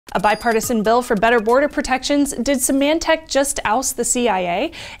A bipartisan bill for better border protections, did Symantec just oust the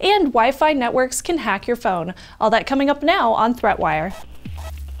CIA? And Wi-Fi networks can hack your phone. All that coming up now on ThreatWire.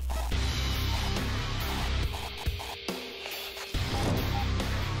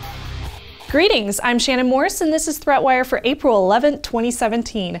 Greetings, I'm Shannon Morse, and this is ThreatWire for April 11,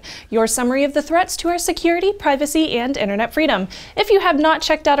 2017, your summary of the threats to our security, privacy, and internet freedom. If you have not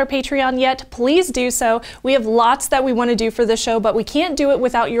checked out our Patreon yet, please do so. We have lots that we want to do for the show, but we can't do it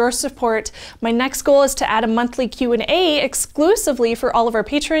without your support. My next goal is to add a monthly Q&A exclusively for all of our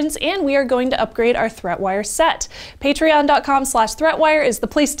patrons, and we are going to upgrade our ThreatWire set. Patreon.com/ThreatWire is the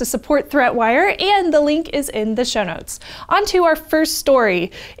place to support ThreatWire, and the link is in the show notes. On to our first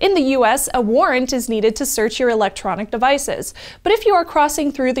story. In the U.S., a warrant is needed to search your electronic devices. But if you are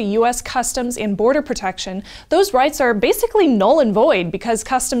crossing through the U.S. Customs and Border Protection, those rights are basically null and void because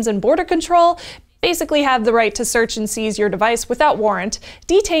Customs and Border Control basically have the right to search and seize your device without warrant,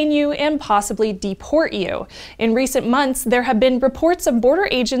 detain you, and possibly deport you. In recent months, there have been reports of border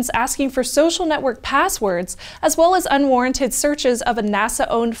agents asking for social network passwords, as well as unwarranted searches of a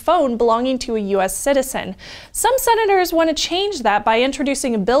NASA-owned phone belonging to a U.S. citizen. Some senators want to change that by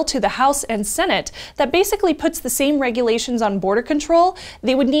introducing a bill to the House and Senate that basically puts the same regulations on border control.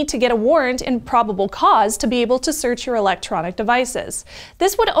 They would need to get a warrant and probable cause to be able to search your electronic devices.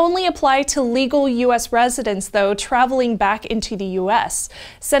 This would only apply to legal U.S. residents, though, traveling back into the U.S.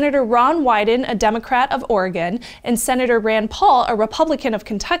 Senator Ron Wyden, a Democrat of Oregon, and Senator Rand Paul, a Republican of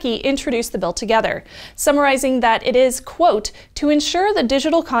Kentucky, introduced the bill together, summarizing that it is, quote, to ensure the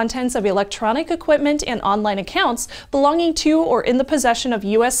digital contents of electronic equipment and online accounts belonging to or in the possession of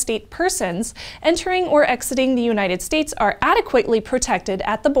U.S. state persons entering or exiting the United States are adequately protected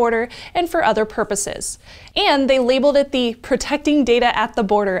at the border and for other purposes. And they labeled it the Protecting Data at the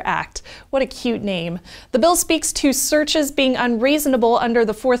Border Act. What a cute name. The bill speaks to searches being unreasonable under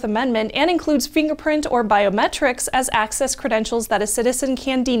the Fourth Amendment and includes fingerprint or biometrics as access credentials that a citizen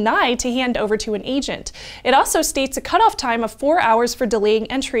can deny to hand over to an agent. It also states a cutoff time of 4 hours for delaying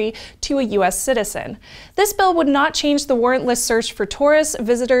entry to a U.S. citizen. This bill would not change the warrantless search for tourists,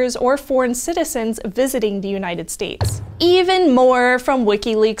 visitors, or foreign citizens visiting the United States. Even more from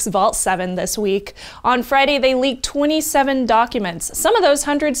WikiLeaks Vault 7 this week. On Friday, they leaked 27 documents, some of those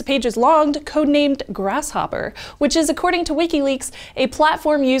hundreds of pages long, codenamed Grasshopper, which is, according to WikiLeaks, a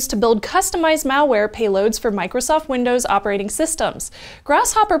platform used to build customized malware payloads for Microsoft Windows operating systems.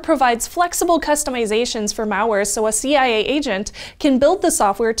 Grasshopper provides flexible customizations for malware so a CIA agent can build the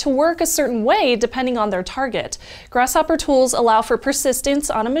software to work a certain way depending on their target. Grasshopper tools allow for persistence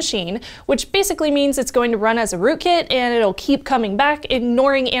on a machine, which basically means it's going to run as a rootkit and it'll keep coming back,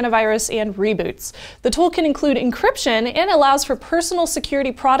 ignoring antivirus and reboots. The tool can include encryption and allows for personal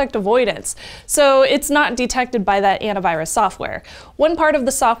security product avoidance, so it's not detected by that antivirus software. One part of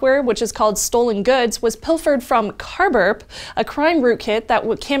the software, which is called Stolen Goods, was pilfered from Carburp, a crime rootkit that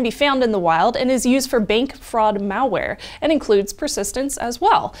can be found in the wild and is used for bank fraud malware, and includes persistence as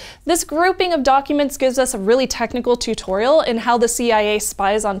well. This grouping of documents gives us a really technical tutorial in how the CIA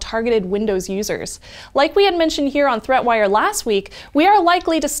spies on targeted Windows users. Like we had mentioned here on ThreatWire last week, we are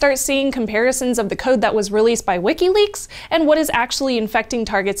likely to start seeing comparisons of the code that was released by WikiLeaks and what is actually infecting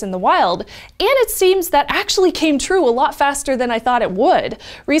targets in the wild. And it seems that actually came true a lot faster than I thought it would.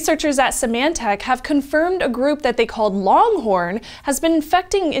 Researchers at Symantec have confirmed a group that they called Longhorn has been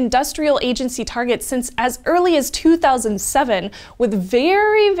infecting industrial agency targets since as early as 2007 with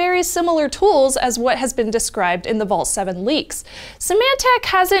very, very similar tools as what has been described in the Vault 7 leaks. Symantec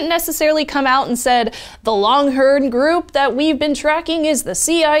hasn't necessarily come out and said, the Longhorn group that we've been tracking is the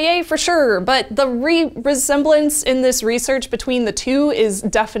CIA for sure, but the resemblance in this research between the two is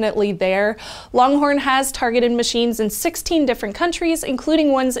definitely there. Longhorn has targeted machines in 16 different countries,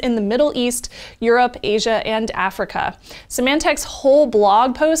 including ones in the Middle East, Europe, Asia, and Africa. Symantec's whole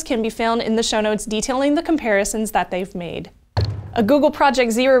blog post can be found in the show notes detailing the comparisons that they've made. A Google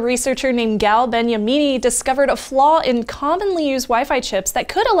Project Zero researcher named Gal Benyamini discovered a flaw in commonly used Wi-Fi chips that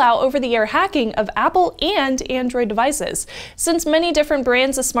could allow over-the-air hacking of Apple and Android devices. Since many different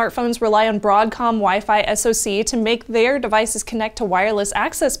brands of smartphones rely on Broadcom Wi-Fi SoC to make their devices connect to wireless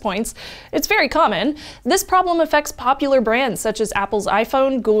access points, it's very common. This problem affects popular brands such as Apple's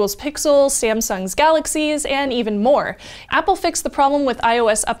iPhone, Google's Pixel, Samsung's Galaxies, and even more. Apple fixed the problem with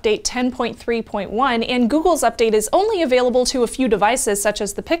iOS Update 10.3.1, and Google's update is only available to a few few devices, such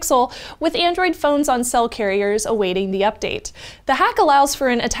as the Pixel, with Android phones on cell carriers awaiting the update. The hack allows for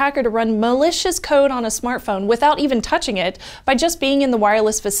an attacker to run malicious code on a smartphone without even touching it by just being in the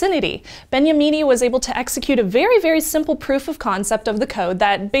wireless vicinity. Benyamini was able to execute a very simple proof of concept of the code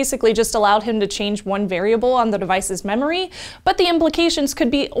that basically just allowed him to change one variable on the device's memory, but the implications could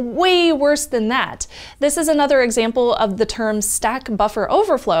be way worse than that. This is another example of the term stack buffer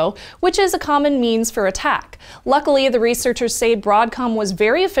overflow, which is a common means for attack. Luckily, the researchers say Broadcom was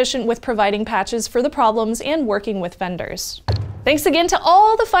very efficient with providing patches for the problems and working with vendors. Thanks again to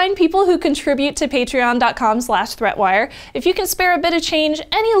all the fine people who contribute to patreon.com/threatwire. If you can spare a bit of change,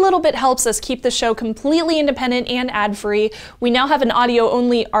 any little bit helps us keep the show completely independent and ad-free. We now have an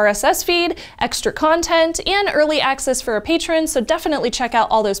audio-only RSS feed, extra content, and early access for our patrons, so definitely check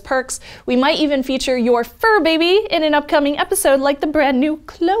out all those perks. We might even feature your fur baby in an upcoming episode like the brand new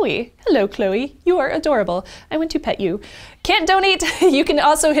Chloe. Hello, Chloe. You are adorable. I want to pet you. Can't donate? You can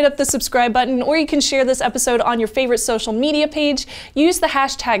also hit up the subscribe button, or you can share this episode on your favorite social media page. Use the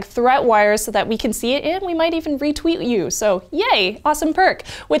hashtag ThreatWire so that we can see it, and we might even retweet you. So yay, awesome perk.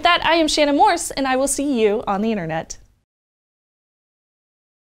 With that, I am Shannon Morse, and I will see you on the internet.